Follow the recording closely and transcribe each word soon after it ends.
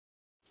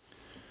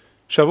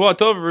Shavua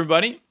Tov,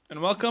 everybody,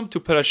 and welcome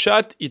to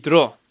Parashat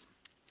Yitro.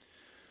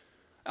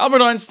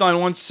 Albert Einstein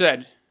once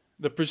said,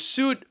 "The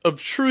pursuit of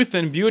truth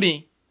and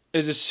beauty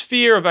is a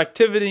sphere of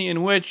activity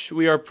in which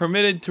we are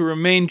permitted to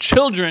remain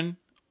children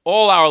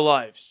all our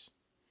lives."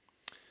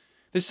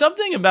 There's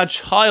something about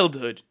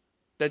childhood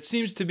that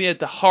seems to be at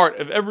the heart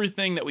of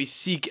everything that we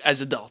seek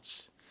as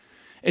adults.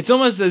 It's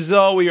almost as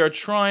though we are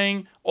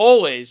trying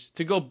always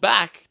to go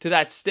back to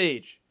that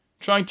stage,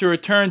 trying to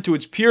return to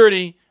its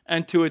purity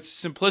and to its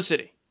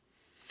simplicity.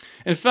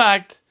 In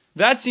fact,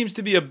 that seems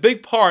to be a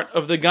big part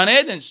of the Gan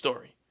Eden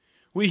story.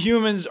 We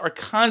humans are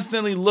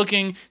constantly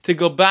looking to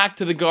go back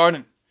to the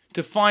garden,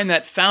 to find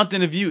that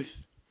fountain of youth.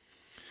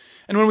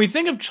 And when we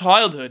think of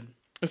childhood,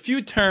 a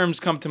few terms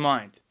come to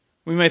mind.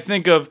 We might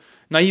think of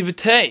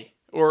naivete,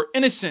 or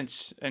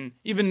innocence, and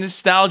even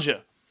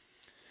nostalgia.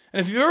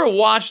 And if you've ever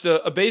watched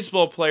a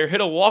baseball player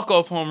hit a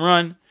walk-off home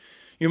run,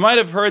 you might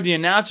have heard the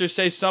announcer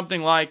say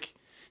something like,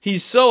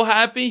 "He's so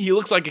happy, he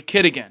looks like a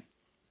kid again."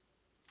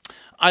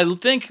 I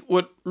think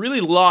what really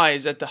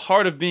lies at the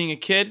heart of being a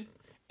kid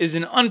is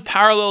an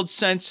unparalleled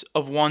sense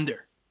of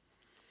wonder.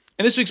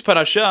 In this week's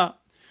parasha,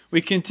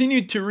 we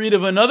continue to read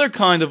of another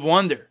kind of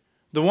wonder,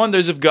 the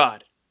wonders of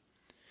God.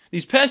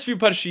 These past few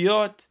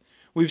parashiyot,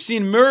 we've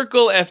seen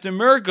miracle after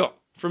miracle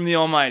from the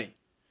Almighty.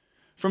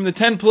 From the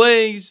 10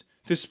 plagues,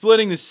 to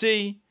splitting the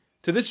sea,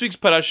 to this week's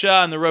parasha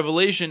and the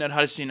revelation at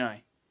Har Sinai.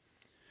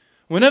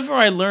 Whenever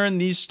I learn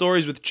these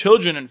stories with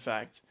children, in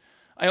fact,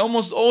 I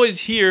almost always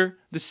hear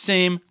the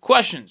same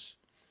questions.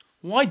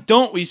 Why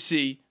don't we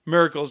see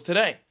miracles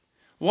today?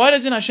 Why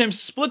doesn't Hashem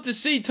split the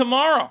sea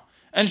tomorrow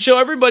and show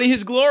everybody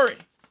His glory?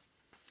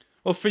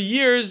 Well, for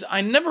years,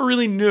 I never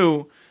really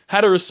knew how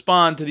to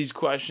respond to these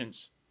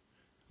questions.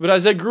 But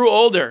as I grew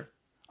older,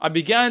 I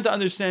began to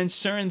understand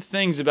certain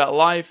things about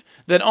life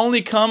that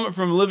only come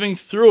from living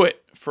through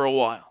it for a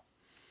while.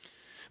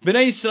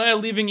 Bnei Israel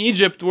leaving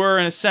Egypt were,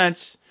 in a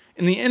sense,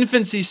 in the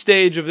infancy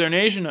stage of their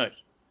nationhood.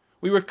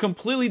 We were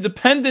completely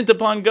dependent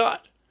upon God.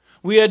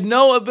 We had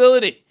no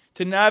ability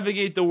to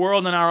navigate the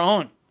world on our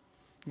own.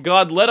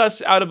 God led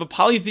us out of a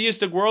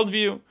polytheistic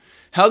worldview,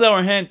 held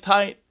our hand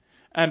tight,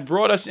 and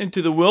brought us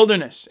into the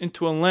wilderness,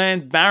 into a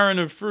land barren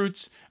of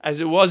fruits as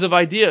it was of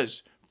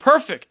ideas,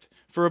 perfect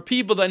for a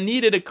people that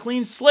needed a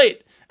clean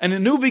slate and a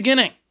new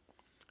beginning.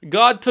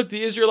 God took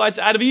the Israelites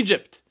out of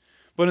Egypt,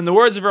 but in the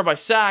words of Rabbi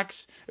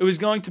Sachs, it was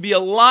going to be a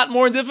lot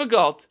more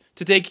difficult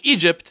to take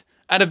Egypt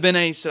out of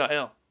Bnei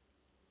Israel.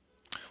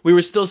 We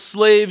were still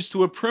slaves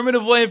to a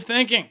primitive way of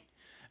thinking,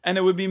 and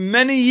it would be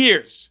many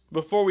years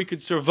before we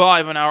could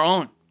survive on our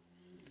own.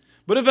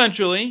 But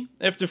eventually,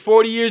 after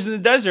 40 years in the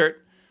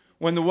desert,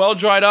 when the well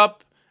dried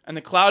up and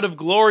the cloud of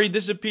glory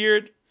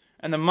disappeared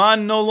and the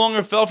man no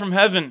longer fell from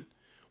heaven,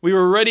 we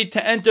were ready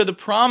to enter the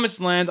promised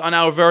land on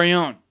our very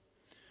own.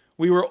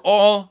 We were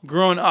all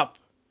grown up,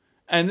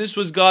 and this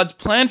was God's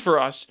plan for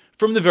us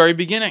from the very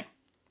beginning.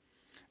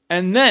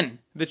 And then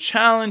the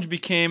challenge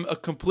became a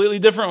completely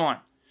different one.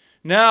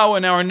 Now,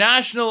 in our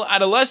national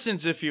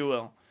adolescence, if you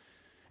will,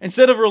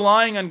 instead of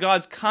relying on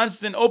God's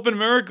constant open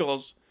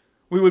miracles,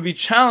 we would be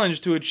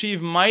challenged to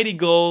achieve mighty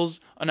goals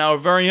on our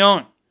very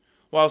own,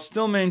 while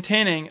still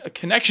maintaining a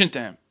connection to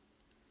Him.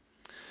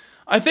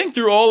 I think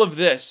through all of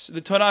this,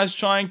 the Torah is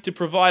trying to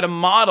provide a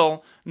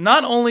model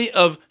not only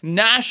of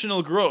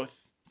national growth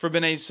for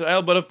Bnei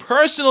Israel, but of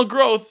personal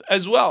growth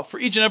as well for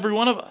each and every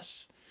one of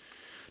us.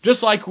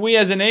 Just like we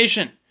as a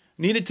nation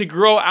needed to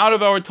grow out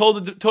of our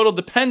total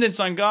dependence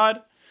on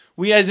God,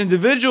 we as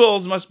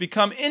individuals must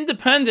become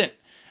independent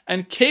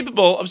and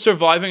capable of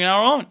surviving on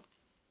our own.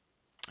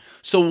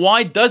 So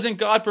why doesn't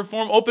God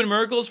perform open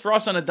miracles for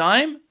us on a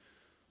dime?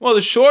 Well,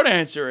 the short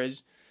answer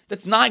is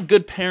that's not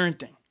good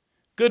parenting.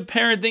 Good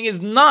parenting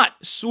is not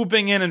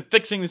swooping in and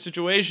fixing the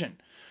situation.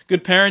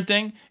 Good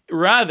parenting,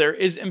 rather,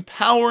 is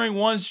empowering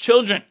one's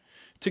children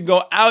to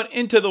go out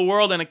into the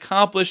world and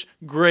accomplish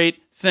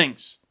great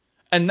things.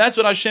 And that's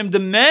what Hashem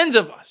demands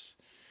of us.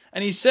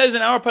 And He says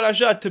in our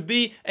parasha to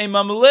be a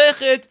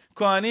mamlechet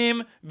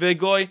kohanim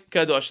vegoy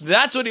kadosh.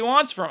 That's what He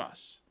wants from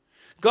us.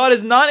 God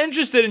is not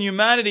interested in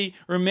humanity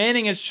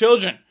remaining as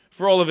children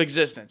for all of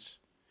existence.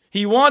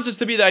 He wants us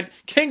to be that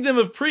kingdom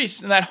of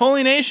priests and that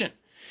holy nation.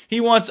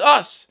 He wants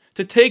us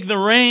to take the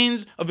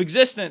reins of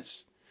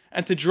existence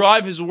and to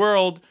drive His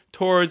world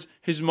towards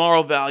His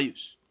moral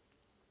values.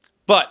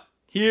 But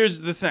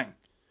here's the thing.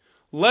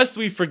 Lest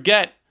we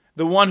forget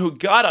the one who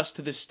got us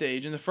to this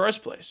stage in the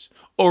first place,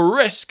 or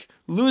risk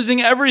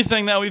losing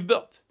everything that we've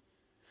built.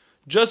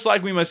 Just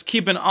like we must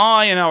keep an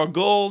eye on our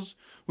goals,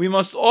 we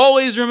must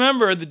always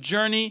remember the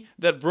journey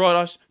that brought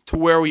us to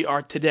where we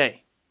are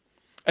today.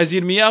 As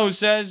Yirmiyahu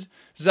says,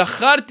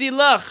 Zacharti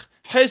lach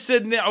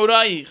hesed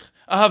ne'uraich,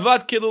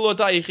 ahavat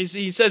kilulotayich.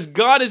 He says,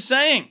 God is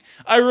saying,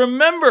 I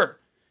remember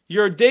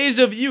your days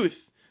of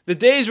youth, the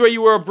days where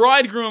you were a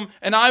bridegroom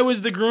and I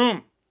was the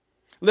groom.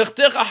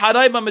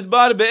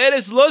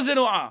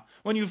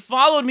 When you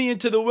followed me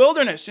into the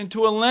wilderness,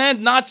 into a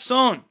land not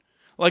sown,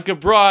 like a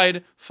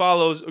bride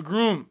follows a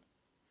groom.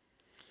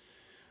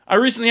 I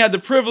recently had the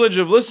privilege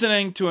of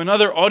listening to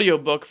another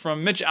audiobook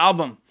from Mitch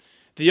Albom.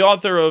 the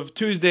author of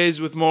Tuesdays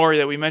with Morrie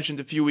that we mentioned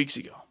a few weeks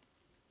ago.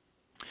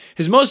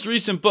 His most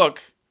recent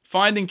book,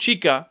 Finding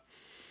Chica,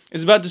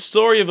 is about the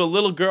story of a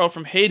little girl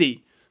from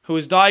Haiti who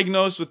was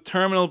diagnosed with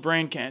terminal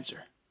brain cancer.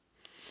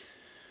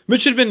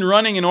 Mitch had been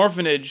running an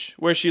orphanage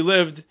where she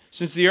lived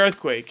since the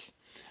earthquake,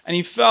 and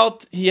he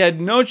felt he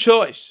had no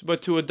choice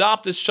but to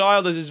adopt this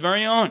child as his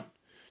very own,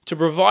 to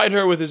provide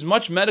her with as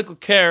much medical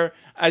care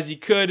as he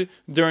could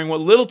during what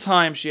little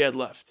time she had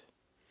left.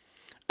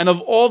 And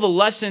of all the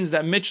lessons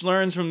that Mitch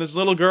learns from this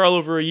little girl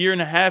over a year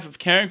and a half of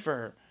caring for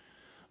her,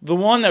 the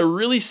one that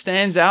really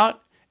stands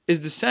out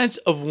is the sense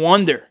of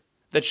wonder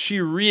that she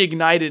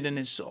reignited in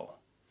his soul.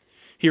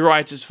 He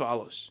writes as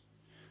follows: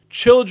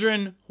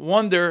 "Children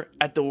wonder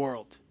at the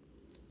world.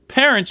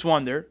 Parents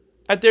wonder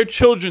at their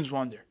children's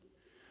wonder.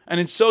 And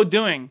in so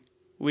doing,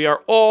 we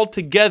are all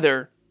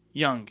together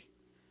young."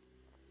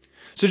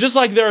 So just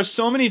like there are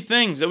so many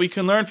things that we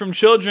can learn from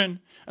children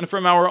and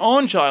from our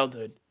own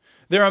childhood,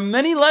 there are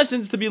many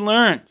lessons to be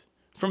learned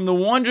from the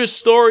wondrous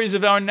stories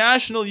of our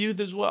national youth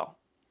as well.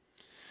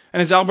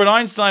 And as Albert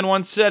Einstein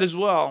once said as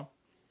well,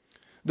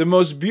 the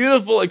most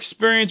beautiful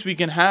experience we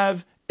can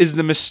have is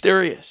the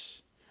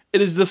mysterious.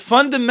 It is the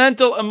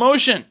fundamental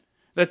emotion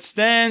that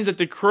stands at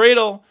the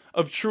cradle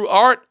of true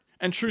art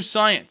and true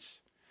science.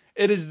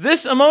 It is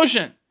this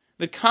emotion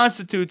that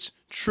constitutes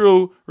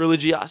true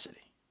religiosity.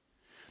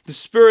 The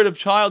spirit of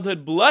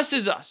childhood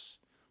blesses us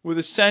with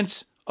a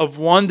sense of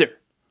wonder.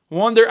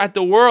 Wonder at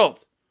the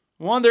world.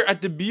 Wonder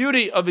at the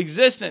beauty of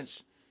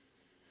existence.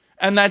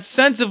 And that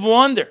sense of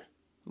wonder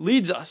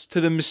leads us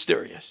to the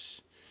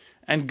mysterious.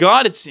 And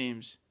God, it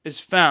seems, is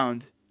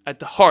found at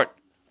the heart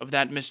of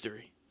that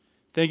mystery.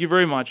 Thank you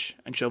very much,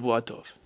 and Shavua Tov.